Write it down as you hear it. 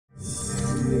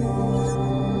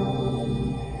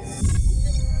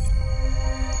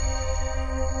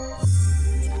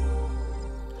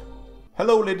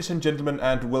Hello ladies and gentlemen,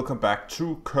 and welcome back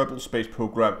to Kerbal Space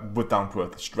Program with Down to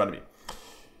Earth Astronomy.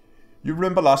 You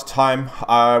remember last time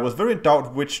I was very in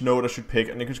doubt which node I should pick,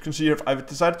 and as you can see here I've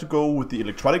decided to go with the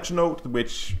electronics node,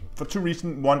 which for two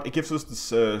reasons. One, it gives us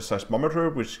this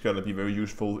seismometer, which is going to be very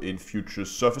useful in future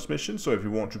surface missions. So if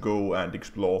you want to go and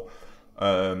explore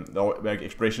or make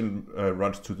exploration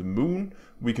runs to the moon,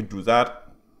 we can do that.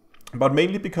 But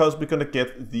mainly because we're going to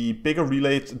get the bigger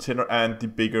relay antenna and the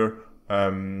bigger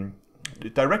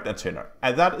direct antenna,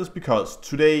 and that is because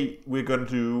today we're going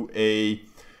to do a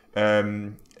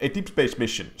deep space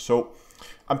mission. So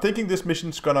I'm thinking this mission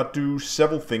is going to do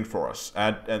several things for us,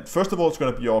 and first of all, it's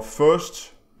going to be our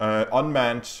first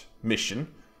unmanned mission.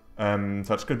 So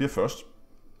that's going to be a first.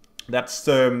 That's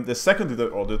the second,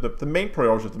 or the main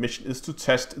priority of the mission is to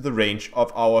test the range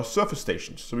of our surface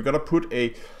stations. So we're going to put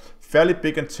a fairly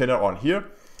big antenna on here,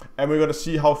 and we're going to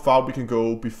see how far we can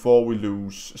go before we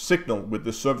lose signal with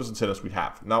the surface antennas we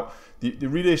have. Now, the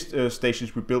relay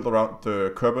stations we built around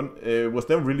the Kerbin was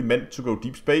never really meant to go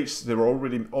deep space. They were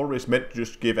always meant to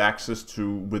just give access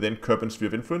to within Kerbin's sphere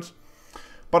of influence.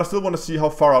 But I still want to see how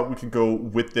far out we can go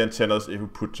with the antennas if we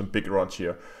put some bigger ones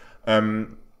here.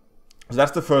 So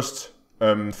that's the first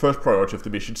priority of the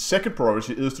mission. Second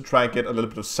priority is to try and get a little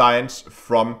bit of science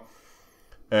from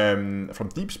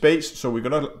deep space. So we're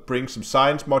gonna bring some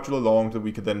science module along that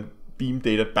we can then beam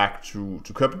data back to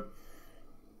Kerbin.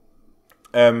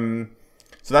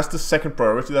 So that's the second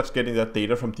priority. That's getting that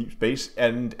data from deep space,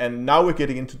 and now we're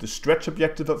getting into the stretch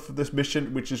objective of this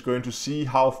mission, which is going to see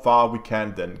how far we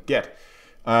can then get.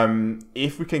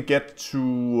 If we can get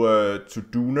to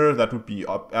Lunar, that would be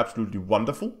absolutely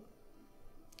wonderful.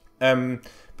 But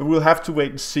we'll have to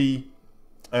wait and see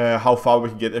how far we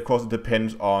can get. Of course, it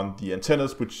depends on the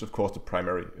antennas, which is of course the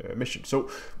primary mission. So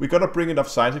we're gonna bring enough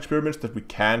science experiments that we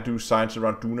can do science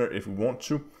around Lunar if we want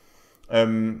to.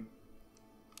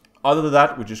 Other than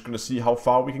that, we're just gonna see how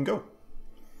far we can go.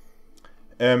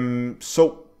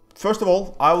 So first of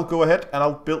all, I will go ahead and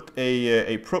I'll build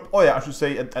a probe. Oh yeah, I should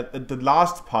say at the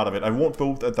last part of it, I won't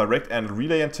build a direct and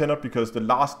relay antenna, because the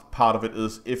last part of it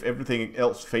is, if everything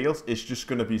else fails, it's just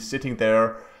gonna be sitting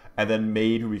there, and then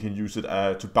maybe we can use it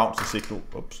to bounce the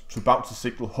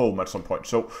signal home at some point.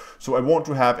 So I want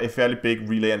to have a fairly big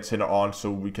relay antenna on,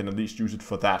 so we can at least use it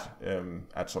for that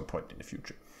at some point in the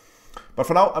future. But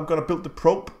for now, I'm gonna build the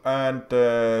probe, and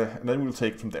then we'll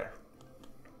take it from there.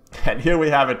 And here we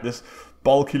have it, this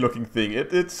bulky looking thing.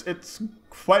 It's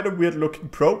quite a weird looking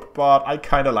probe, but I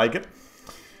kind of like it.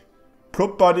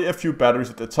 Probe body, a few batteries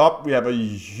at the top. We have a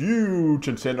huge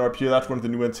antenna up here. That's one of the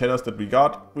new antennas that we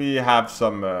got. We have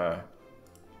some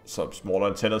smaller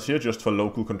antennas here just for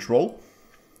local control.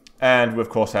 And we of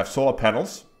course have solar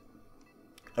panels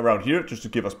around here just to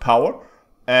give us power.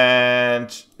 And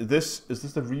is this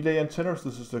the relay antenna?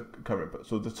 This is the camera.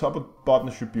 So the top of the button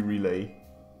should be relay.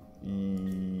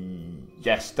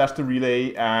 Yes, that's the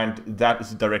relay, and that is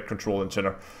the direct control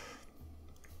antenna.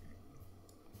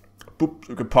 Boop, so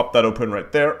we can pop that open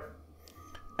right there.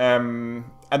 And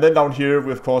then down here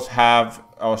we of course have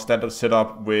our standard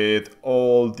setup with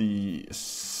all the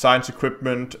science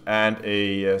equipment and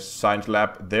a science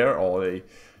lab there, or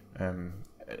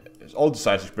all the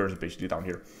science experiments basically down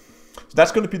here. So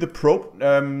that's going to be the probe,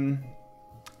 and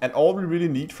all we really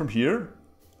need from here,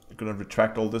 I'm going to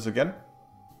retract all this again.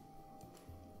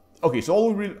 Okay, so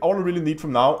all we really need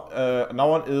from now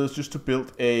on is just to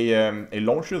build a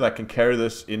launcher that can carry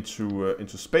this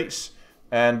into space,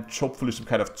 and hopefully some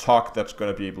kind of tug that's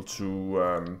going to be able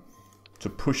to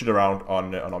push it around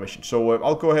on our mission. So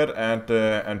I'll go ahead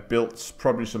and build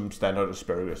probably some standard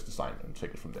asparagus design and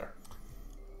take it from there.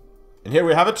 And here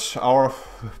we have it, our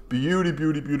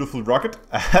beautiful rocket.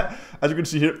 As you can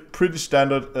see here, pretty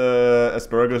standard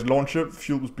asparagus launcher.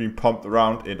 Fuel is being pumped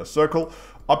around in a circle.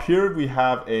 Up here we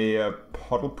have a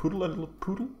poodle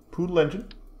engine,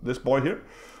 this boy here.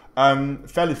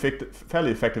 Fairly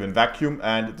effective in vacuum,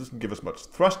 and it doesn't give us much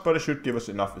thrust, but it should give us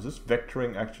enough. Is this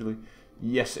vectoring actually?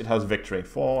 Yes, it has vectoring,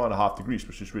 4.5 degrees,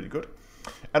 which is really good.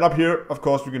 And up here, of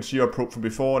course, we can see our probe from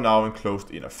before, now enclosed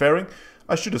in a fairing.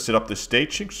 I should have set up the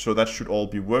staging, so that should all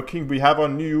be working. We have our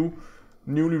newly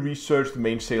researched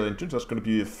mainsail engines. That's going to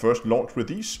be the first launch with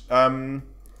these.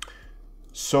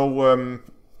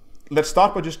 Let's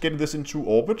start by just getting this into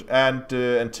orbit and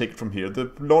take it from here. The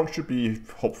launch should be,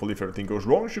 hopefully if everything goes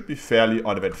wrong, it should be fairly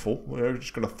uneventful. We're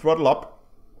just going to throttle up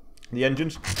the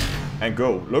engines and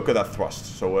go. Look at that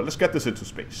thrust. So let's get this into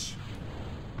space.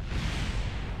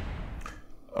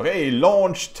 Okay,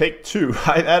 launch, take 2.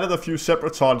 I added a few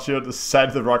Sepratons here at the side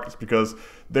of the rockets because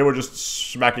they were just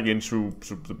smacking into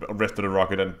the rest of the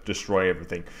rocket and destroying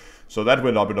everything. So that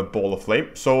went up in a ball of flame.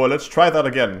 So let's try that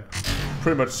again.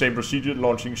 Pretty much same procedure,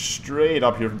 launching straight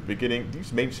up here from the beginning.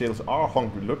 These mainsails are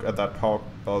hungry. Look at that power,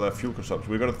 or that fuel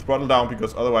consumption. We're going to throttle down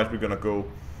because otherwise we're going to go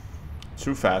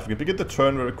too fast. We can begin the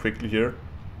turn very quickly here.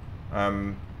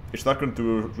 It's not going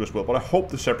to do as well, but I hope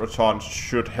the Sepratons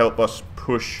should help us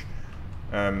push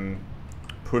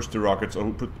the rockets,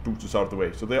 or put the boosters out of the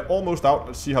way. So they're almost out.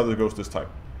 Let's see how this goes this time.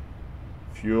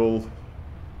 Fuel.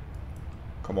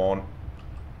 Come on.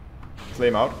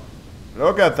 Flame out.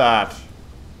 Look at that.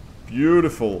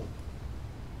 Beautiful.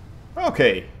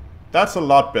 Okay. That's a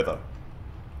lot better.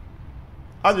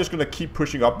 I'm just going to keep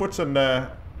pushing upwards and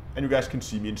you guys can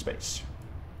see me in space.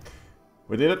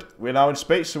 We did it. We're now in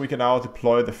space, so we can now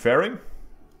deploy the fairing.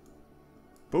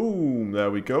 Boom.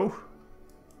 There we go.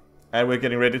 And we're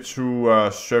getting ready to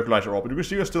circularize our orbit. You can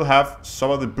see I still have some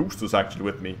of the boosters actually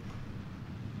with me.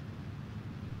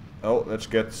 Oh, let's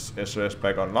get SRS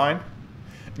back online.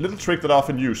 A little trick that I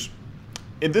often use.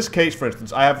 In this case, for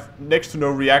instance, I have next to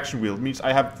no reaction wheel. It means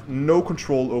I have no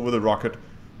control over the rocket.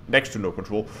 Next to no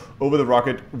control over the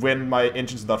rocket when my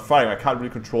engine's not firing. I can't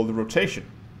really control the rotation.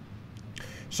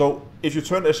 So if you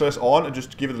turn SRS on and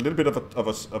just give it a little bit of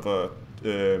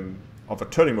a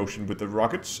turning motion with the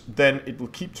rockets, then it will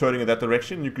keep turning in that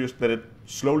direction. You can just let it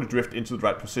slowly drift into the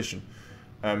right position.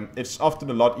 It's often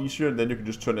a lot easier, and then you can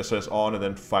just turn SRS on and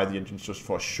then fire the engines just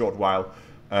for a short while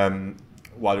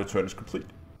your turn is complete.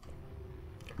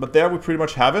 But there we pretty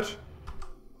much have it.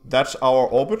 That's our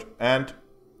orbit, and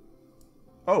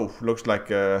oh, looks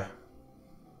like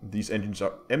these engines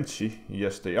are empty.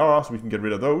 Yes, they are, so we can get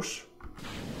rid of those.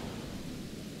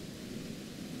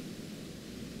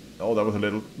 Oh, that was a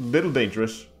little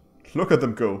dangerous. Look at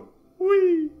them go.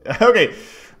 Whee! Okay,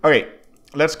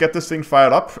 let's get this thing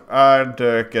fired up and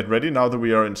get ready. Now that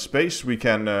we are in space, we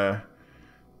can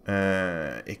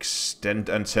extend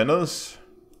antennas.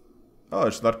 Oh,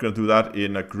 it's not going to do that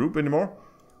in a group anymore.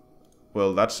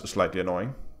 Well, that's slightly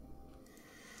annoying.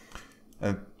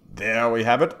 And there we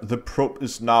have it. The probe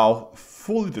is now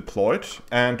fully deployed,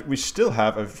 and we still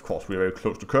have, of course, we're very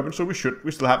close to Kerbin, so we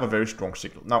still have a very strong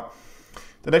signal. Now,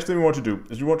 the next thing we want to do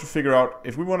is we want to figure out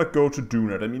if we want to go to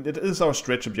Dunat. I mean, it is our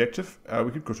stretch objective.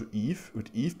 We could go to Eve.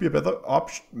 Would Eve be a better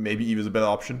option? Maybe Eve is a better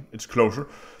option. It's closer.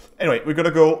 Anyway, we're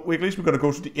gonna go. At least we're gonna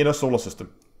go to the inner solar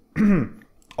system.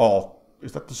 Or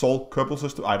is that the Kerbal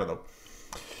system? I don't know.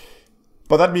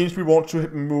 But that means we want to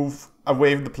move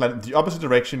away from the planet the opposite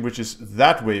direction, which is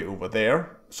that way over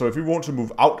there. So if we want to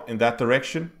move out in that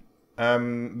direction,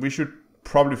 we should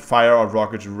probably fire our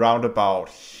rockets round about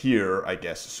here, I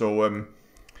guess. So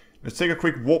let's take a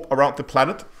quick warp around the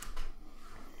planet,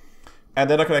 and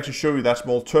then I can actually show you that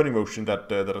small turning motion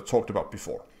that I talked about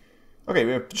before. Okay,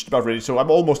 we're just about ready. So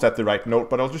I'm almost at the right node,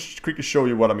 but I'll just quickly show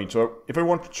you what I mean. So if I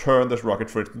want to turn this rocket,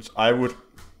 for instance, I would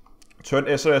turn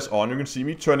SRS on. You can see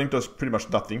me turning does pretty much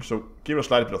nothing. So give it a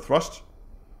slight bit of thrust.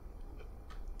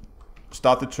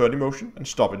 Start the turning motion and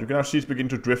stop it. You can now see it begin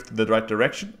to drift in the right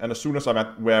direction. And as soon as I'm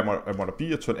at where I want to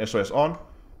be, I turn SRS on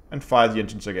and fire the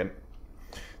engines again.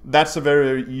 That's a very,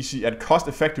 very easy and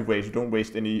cost-effective way. You don't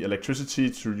waste any electricity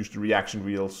to use the reaction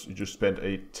wheels. You just spend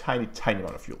a tiny, tiny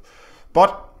amount of fuel.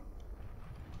 But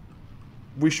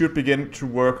we should begin to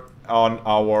work on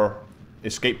our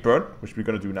escape burn, which we're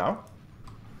going to do now.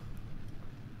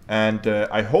 And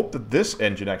I hope that this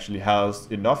engine actually has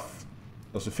enough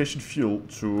or sufficient fuel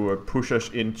to push us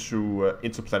into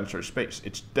interplanetary space.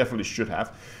 It definitely should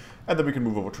have. And then we can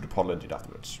move over to the portal engine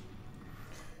afterwards.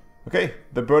 Okay,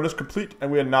 the burn is complete,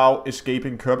 and we are now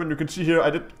escaping Kerbin. You can see here I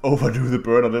did overdo the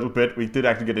burn a little bit. We did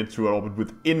actually get into an orbit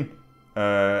within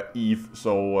Eve,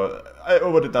 so I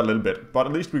overdid that a little bit. But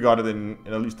at least we got it in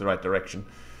at least the right direction.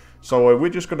 So we're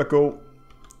just going to go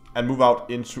and move out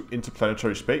into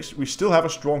interplanetary space. We still have a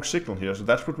strong signal here, so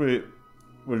that's what we're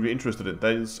interested in.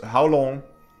 That is, how long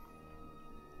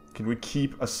can we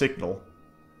keep a signal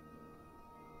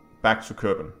back to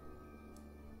Kerbin?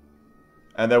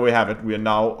 And there we have it. We are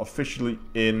now officially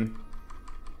in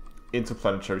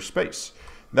interplanetary space.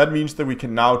 That means that we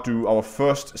can now do our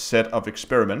first set of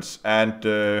experiments, and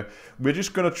we're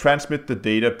just going to transmit the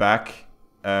data back.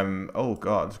 Oh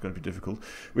god, it's going to be difficult.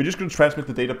 We're just going to transmit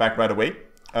the data back right away.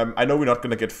 I know we're not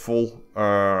going to get full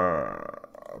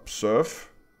observe.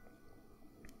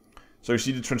 So you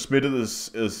see the transmitted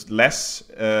is less,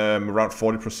 around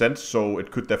 40%, so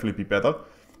it could definitely be better.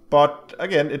 But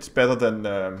again, it's better than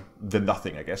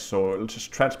nothing, I guess. So let's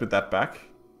just transmit that back.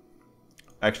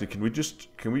 Actually, can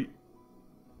we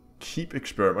keep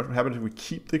experiment? What happens if we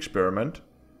keep the experiment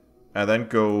and then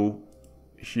go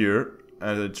here,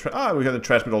 and then we can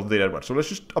transmit all the data at once. So let's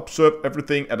just observe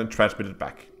everything and then transmit it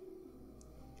back.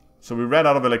 So we ran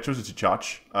out of electricity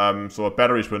charge, so our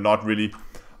batteries were not really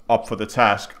up for the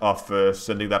task of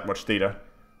sending that much data.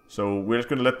 So we're just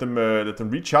going to let them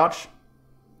recharge,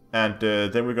 and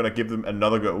then we're going to give them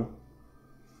another go.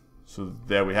 So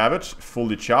there we have it,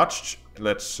 fully charged.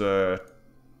 Let's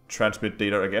transmit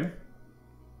data again.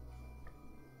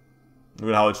 Look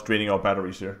at how it's draining our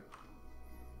batteries here.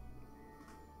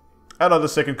 And on the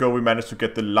second go, we managed to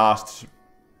get the last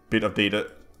bit of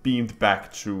data beamed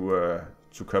back to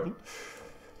Kerbal.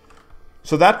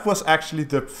 So that was actually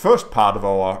the first part of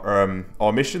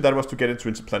our mission. That was to get into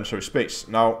interplanetary space.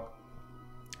 Now,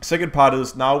 second part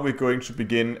is now we're going to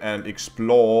begin and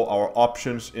explore our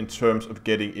options in terms of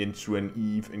getting into an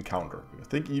Eve encounter. I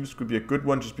think Eve's could be a good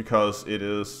one just because it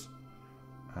is...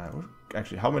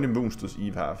 actually, how many moons does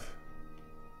Eve have?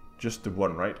 Just the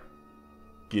one, right?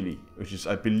 Gilly, which is,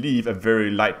 I believe, a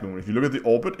very light moon. If you look at the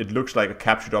orbit, it looks like a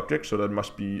captured object, so that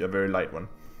must be a very light one.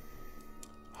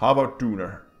 How about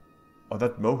Duna? Oh,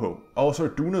 that Moho. Oh,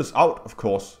 sorry, Duna is out, of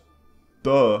course.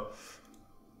 Duh.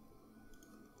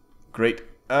 Great.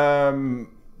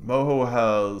 Moho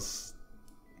has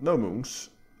no moons,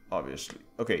 obviously.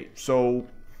 Okay, so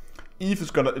Eve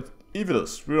is gonna... Eve it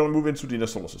is. We're gonna move into the inner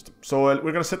solar system. So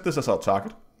we're gonna set this as our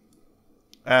target.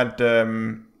 And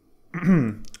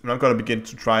I'm gonna begin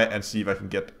to try and see if I can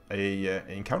get an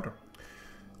encounter.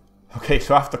 Okay,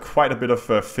 so after quite a bit of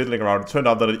fiddling around, it turned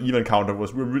out that an Eve encounter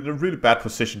was... We were in a really bad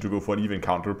position to go for an Eve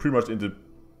encounter. We're pretty much in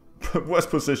the worst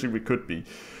position we could be.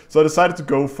 So I decided to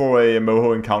go for a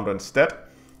Moho encounter instead.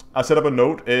 I set up a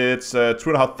node. It's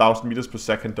 2,500 meters per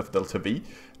second of delta V.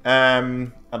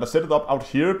 And I set it up out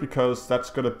here because that's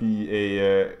going to be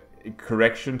a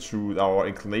correction to our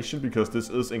inclination, because this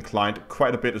is inclined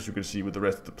quite a bit, as you can see, with the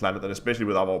rest of the planet, and especially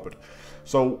with our orbit.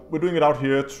 So we're doing it out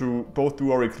here to both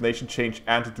do our inclination change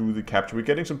and to do the capture. We're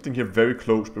getting something here very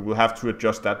close, but we'll have to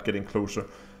adjust that getting closer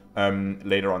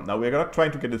later on. Now we're not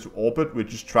trying to get into orbit, we're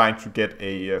just trying to get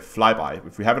a flyby.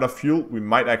 If we have enough fuel, we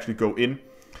might actually go in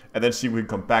and then see if we can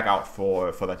come back out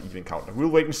for that Eve encounter. We'll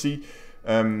wait and see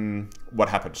what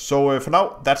happens. So for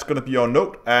now, that's going to be our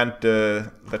node, and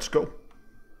let's go.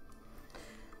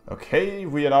 Okay,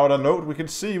 we are now at our node. We can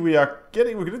see we're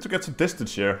going to get some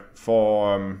distance here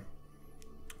for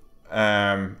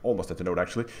almost at the node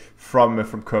actually from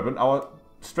Kerbal. Our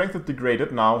strength is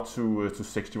degraded now to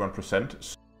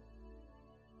 61%.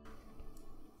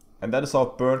 And that is our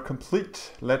burn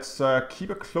complete. Let's keep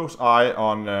a close eye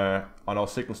on our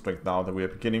signal strength now that we are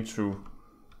beginning to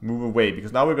move away,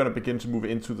 because now we're going to begin to move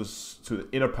into the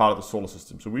inner part of the solar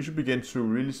system. So we should begin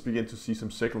to see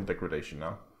some signal degradation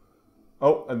now.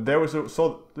 Oh, and there was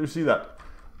so do you see that?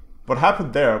 What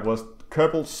happened there was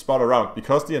Kerbal spun around.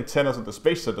 Because the antennas of the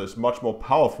Space Center is much more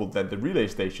powerful than the relay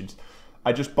stations,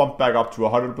 I just bumped back up to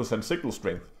 100% signal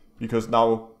strength, because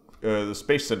now the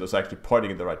Space Center is actually pointing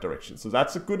in the right direction. So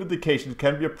that's a good indication. It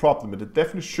can be a problem, and it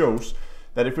definitely shows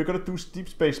that if we're going to do deep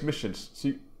space missions,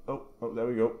 see, oh, there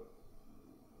we go.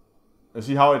 You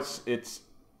see how it's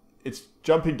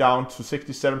jumping down to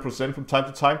 67% from time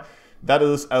to time. That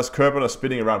is as Kerbal are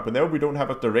spinning around. Whenever we don't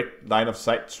have a direct line of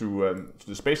sight to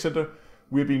the Space Center,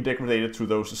 we're being degraded to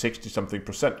those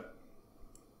 60-something%.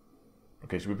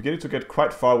 Okay, so we're beginning to get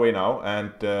quite far away now,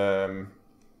 and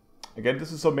again,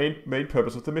 this is our main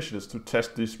purpose of the mission, is to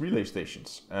test these relay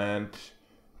stations. And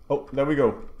oh, there we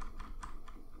go.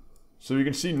 So you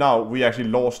can see now we actually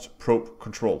lost probe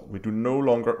control. We no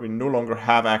longer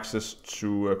have access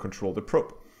to control the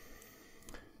probe.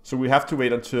 So we have to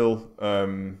wait until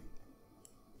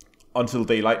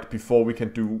daylight before we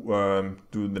can do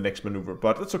the next maneuver.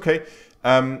 But that's okay.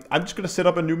 I'm just going to set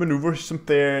up a new maneuver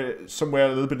somewhere a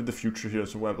little bit in the future here,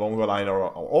 somewhere along the line of our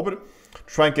orbit.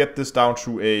 Try and get this down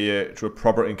to a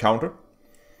proper encounter.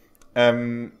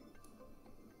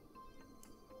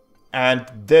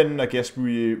 And then I guess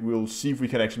we will see if we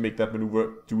can actually make that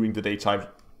maneuver during the daytime,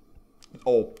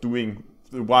 or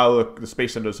while the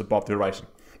Space Center is above the horizon.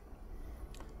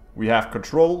 We have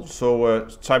control, so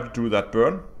it's time to do that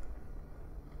burn.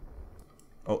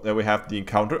 Oh, there we have the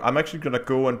encounter. I'm actually gonna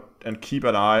go and keep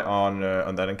an eye on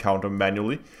that encounter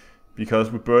manually,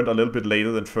 because we burned a little bit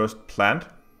later than first planned.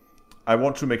 I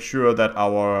want to make sure that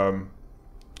our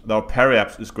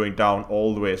periapse is going down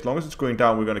all the way. As long as it's going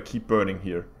down, we're gonna keep burning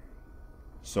here.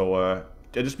 So I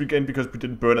just began because we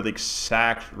didn't burn at the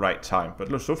exact right time.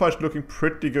 But look, so far it's looking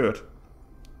pretty good.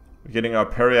 We're getting our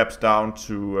periapse down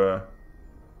to...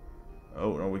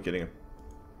 oh, no, we're getting...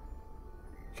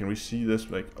 Can we see this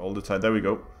like all the time? There we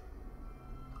go.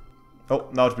 Oh,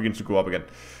 now it's beginning to go up again.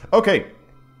 Okay.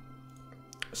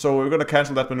 So we're gonna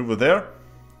cancel that maneuver there.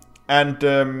 And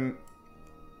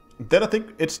then I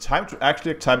think it's time to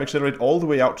actually time accelerate all the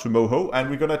way out to Moho, and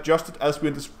we're gonna adjust it as we're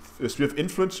in this sphere of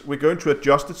influence. We're going to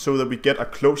adjust it so that we get a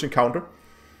close encounter.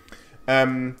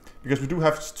 Because we do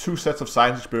have 2 sets of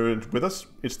science experiment with us.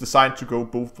 It's designed to go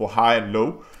both for high and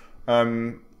low.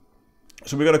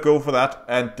 So we're gonna go for that,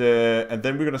 and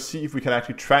then we're gonna see if we can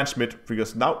actually transmit,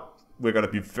 because now we're gonna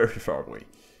be very far away.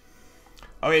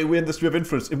 Okay, we're in the sphere of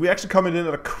influence. We're actually coming in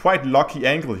at a quite lucky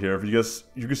angle here, because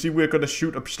you can see we're gonna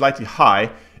shoot up slightly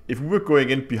high. If we were going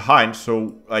in behind,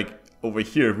 so like over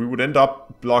here, we would end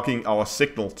up blocking our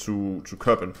signal to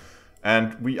Kerbin.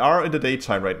 And we are in the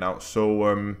daytime right now,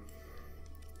 so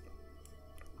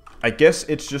I guess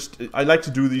it's just, I like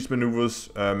to do these maneuvers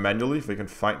manually, if I can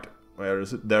find, where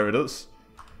is it? There it is.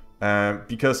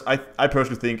 Because I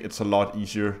personally think it's a lot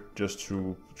easier just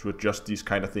to adjust these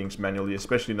kind of things manually,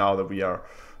 especially now that we are...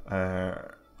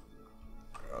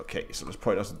 okay, so let's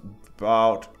point us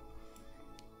about...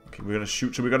 Okay, we're gonna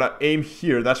shoot, so we're gonna aim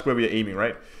here, that's where we're aiming,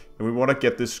 right? And we want to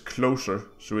get this closer,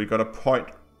 so we're gonna point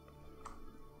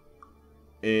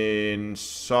in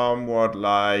somewhat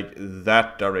like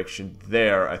that direction.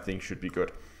 There, I think, should be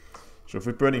good. So if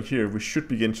we're burning here, we should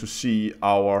begin to see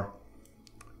our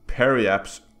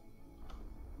periaps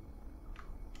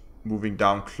moving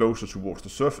down closer towards the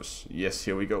surface. Yes,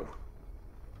 here we go.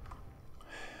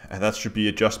 And that should be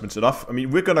adjustments enough. I mean,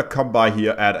 we're gonna come by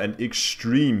here at an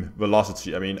extreme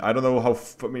velocity. I mean, I don't know how...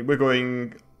 I mean, we're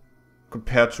going...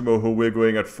 Compared to Moho, we're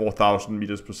going at 4,000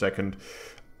 meters per second.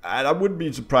 And I wouldn't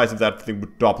be surprised if that thing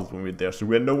would double when we're there. So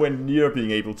we're nowhere near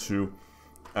being able to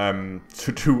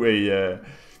do a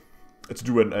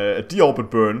deorbit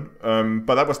burn.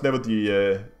 But that was never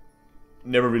the...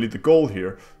 never really the goal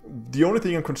here. The only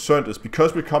thing I'm concerned is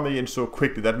because we're coming in so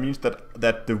quickly, that means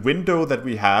that the window that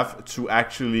we have to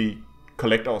actually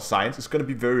collect our science is going to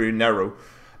be very narrow.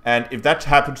 And if that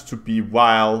happens to be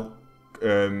while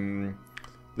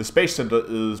the space center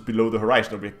is below the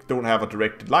horizon, and we don't have a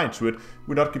direct line to it,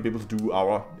 we're not going to be able to do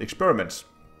our experiments.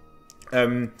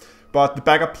 But the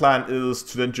backup plan is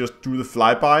to then just do the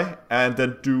flyby and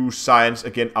then do science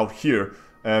again out here.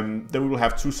 Then we will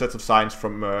have 2 sets of science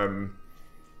from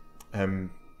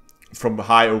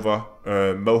high over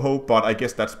Moho, but I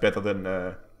guess that's better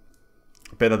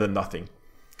than nothing.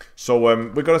 So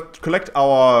we're gonna collect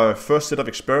our first set of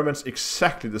experiments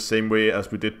exactly the same way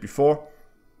as we did before.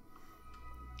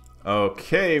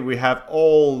 Okay, we have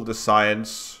all the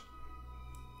science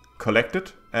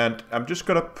collected, and I'm just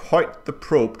gonna point the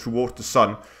probe towards the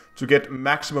sun to get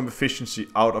maximum efficiency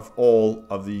out of all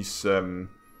of these solar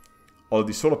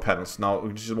panels. Now,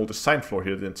 this is all the sign floor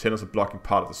here. The antennas are blocking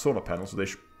part of the solar panel, so they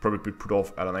should probably be put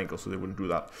off at an angle, so they wouldn't do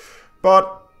that.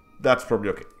 But that's probably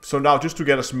okay. So now, just to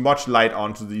get as much light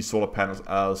onto these solar panels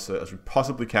as we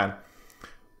possibly can,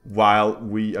 while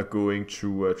we are going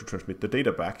to transmit the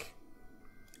data back.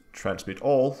 Transmit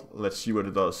all. Let's see what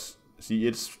it does. See,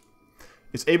 it's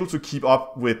able to keep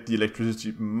up with the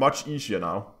electricity much easier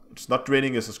now. It's not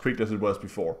draining us as quickly as it was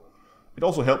before. It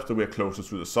also helps that we're closer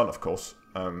to the sun, of course.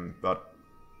 But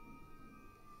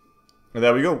and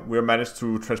there we go. We managed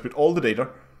to transmit all the data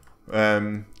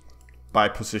by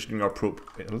positioning our probe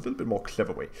in a little bit more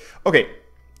clever way. Okay,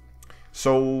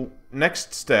 so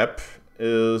next step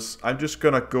is I'm just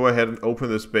gonna go ahead and open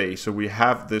this bay so we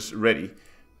have this ready.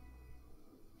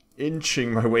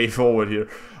 Inching my way forward here.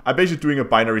 I'm basically doing a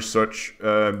binary search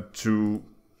to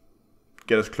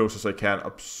get as close as I can.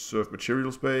 Observe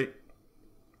materials bay.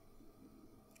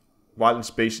 While in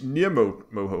space near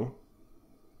Moho.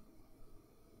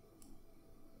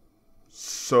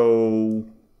 So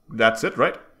that's it,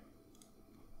 right?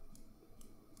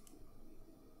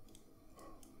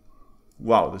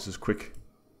 Wow, this is quick.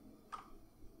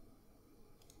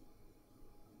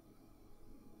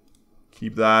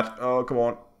 Keep that. Oh, come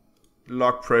on.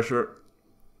 Lock pressure.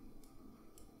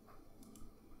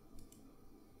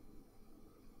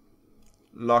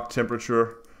 Lock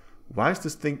temperature. Why is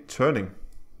this thing turning?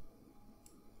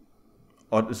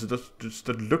 Or does it just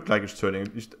look like it's turning?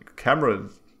 At least the camera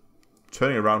is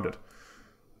turning around it.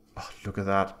 Oh, look at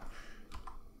that.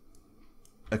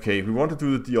 Okay, we want to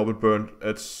do the deorbit burn.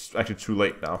 It's actually too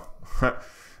late now.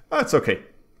 That's okay.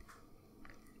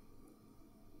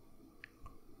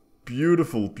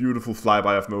 Beautiful, beautiful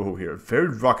flyby of Moho here. Very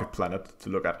rocket planet to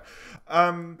look at.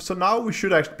 So now we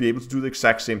should actually be able to do the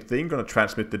exact same thing. Gonna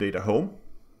transmit the data home.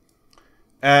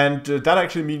 And that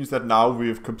actually means that now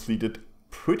we've completed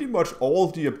pretty much all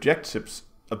the objectives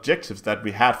that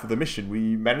we had for the mission.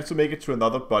 We managed to make it to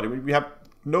another body. We have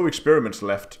no experiments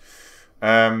left.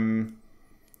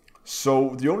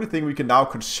 So the only thing we can now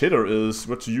consider is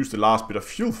what to use the last bit of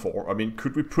fuel for. I mean,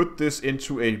 could we put this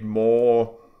into a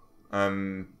more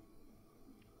to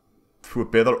a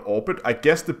better orbit? I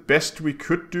guess the best we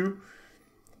could do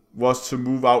was to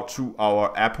move out to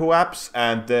our apoaps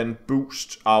and then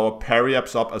boost our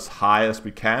periaps up as high as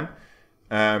we can.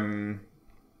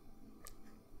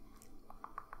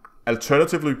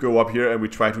 Alternatively, we go up here and we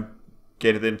try to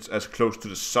get it in as close to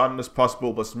the sun as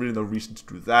possible. There's really no reason to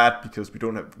do that because we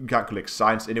can't collect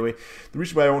signs anyway. The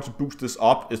reason why I want to boost this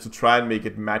up is to try and make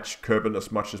it match Kerbin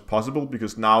as much as possible,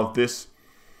 because now this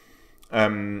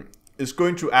is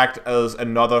going to act as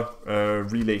another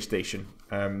relay station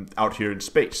out here in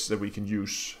space that we can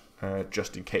use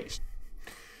just in case.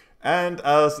 And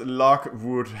as luck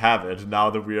would have it,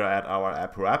 now that we are at our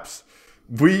apoaps,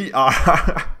 we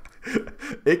are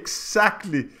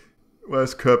exactly.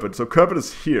 Where's Kerbin? So Kerbin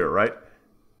is here, right?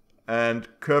 And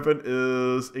Kerbin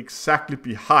is exactly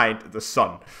behind the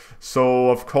sun. So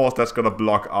of course that's gonna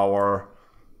block our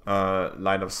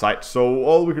line of sight. So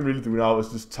all we can really do now is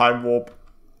just time warp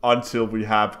until we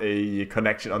have a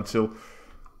connection, until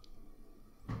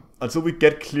we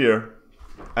get clear.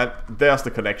 And there's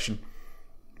the connection.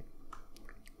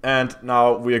 And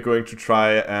now we are going to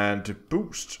try and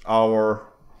boost our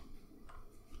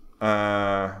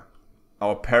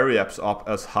periaps up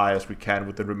as high as we can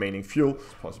with the remaining fuel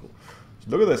as possible. So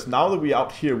look at this. Now that we're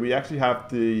out here, we actually have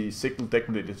the signal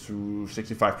degraded to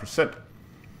 65%.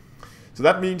 So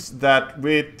that means that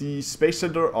with the Space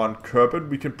Center on Kerbin,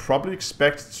 we can probably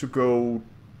expect to go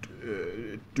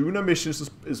Duna missions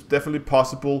is definitely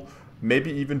possible,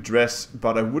 maybe even Dress,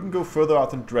 but I wouldn't go further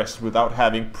out than Dress without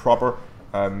having proper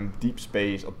deep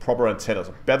space or proper antennas,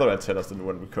 or better antennas than the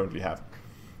one we currently have.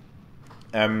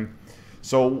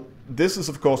 So this is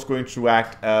of course going to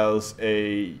act as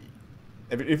a,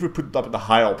 if we put it up in the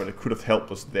high orbit, it could have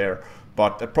helped us there,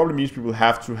 but that probably means we will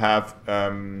have to have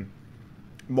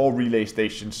more relay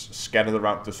stations scattered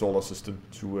around the solar system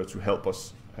to help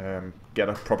us get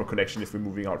a proper connection if we're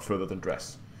moving out further than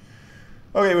Dress.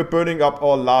 Okay, we're burning up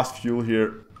our last fuel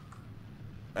here,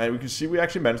 and we can see we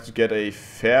actually managed to get a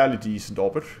fairly decent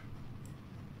orbit.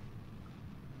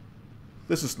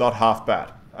 This is not half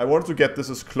bad. I wanted to get this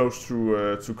as close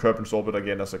to Kerbin's orbit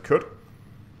again as I could.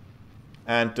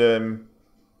 And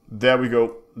there we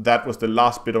go. That was the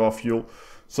last bit of our fuel.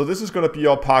 So this is going to be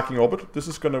our parking orbit. This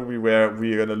is going to be where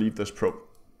we're going to leave this probe.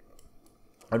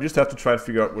 I just have to try and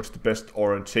figure out what's the best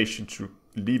orientation to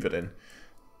leave it in.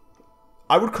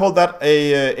 I would call that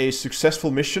a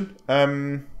successful mission.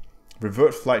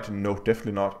 Revert flight? No,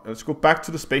 definitely not. Let's go back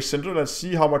to the Space Center and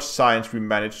see how much science we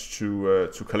managed to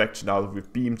collect now that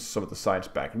we've beamed some of the science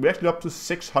back. And we're actually up to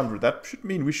 600. That should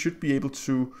mean we should be able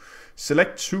to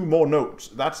select 2 more nodes.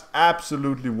 That's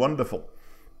absolutely wonderful.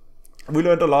 We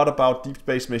learned a lot about deep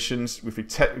space missions. We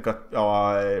got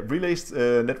our relays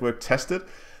network tested,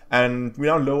 and we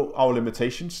now know our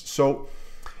limitations. So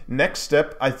next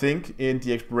step, I think, in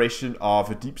the exploration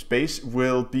of deep space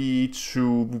will be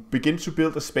to begin to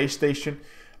build a space station.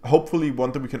 Hopefully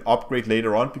one that we can upgrade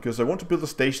later on, because I want to build a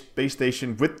space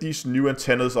station with these new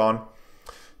antennas on.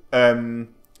 That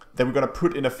we're going to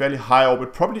put in a fairly high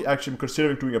orbit. Probably actually I'm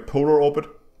considering doing a polar orbit.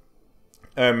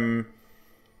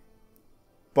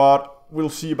 But we'll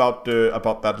see about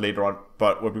that later on.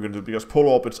 But what we're going to do, because polar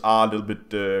orbits are a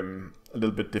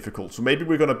little bit difficult. So maybe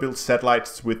we're going to build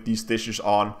satellites with these dishes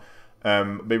on.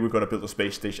 Maybe we're going to build a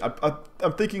space station.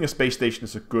 I'm thinking a space station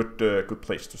is a good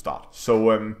place to start.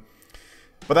 So,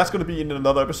 but that's going to be in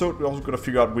another episode. We're also going to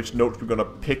figure out which nodes we're going to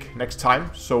pick next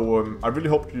time. So I really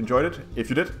hope you enjoyed it. If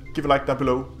you did, give a like down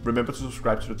below. Remember to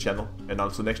subscribe to the channel. And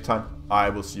until next time, I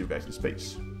will see you guys in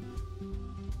space.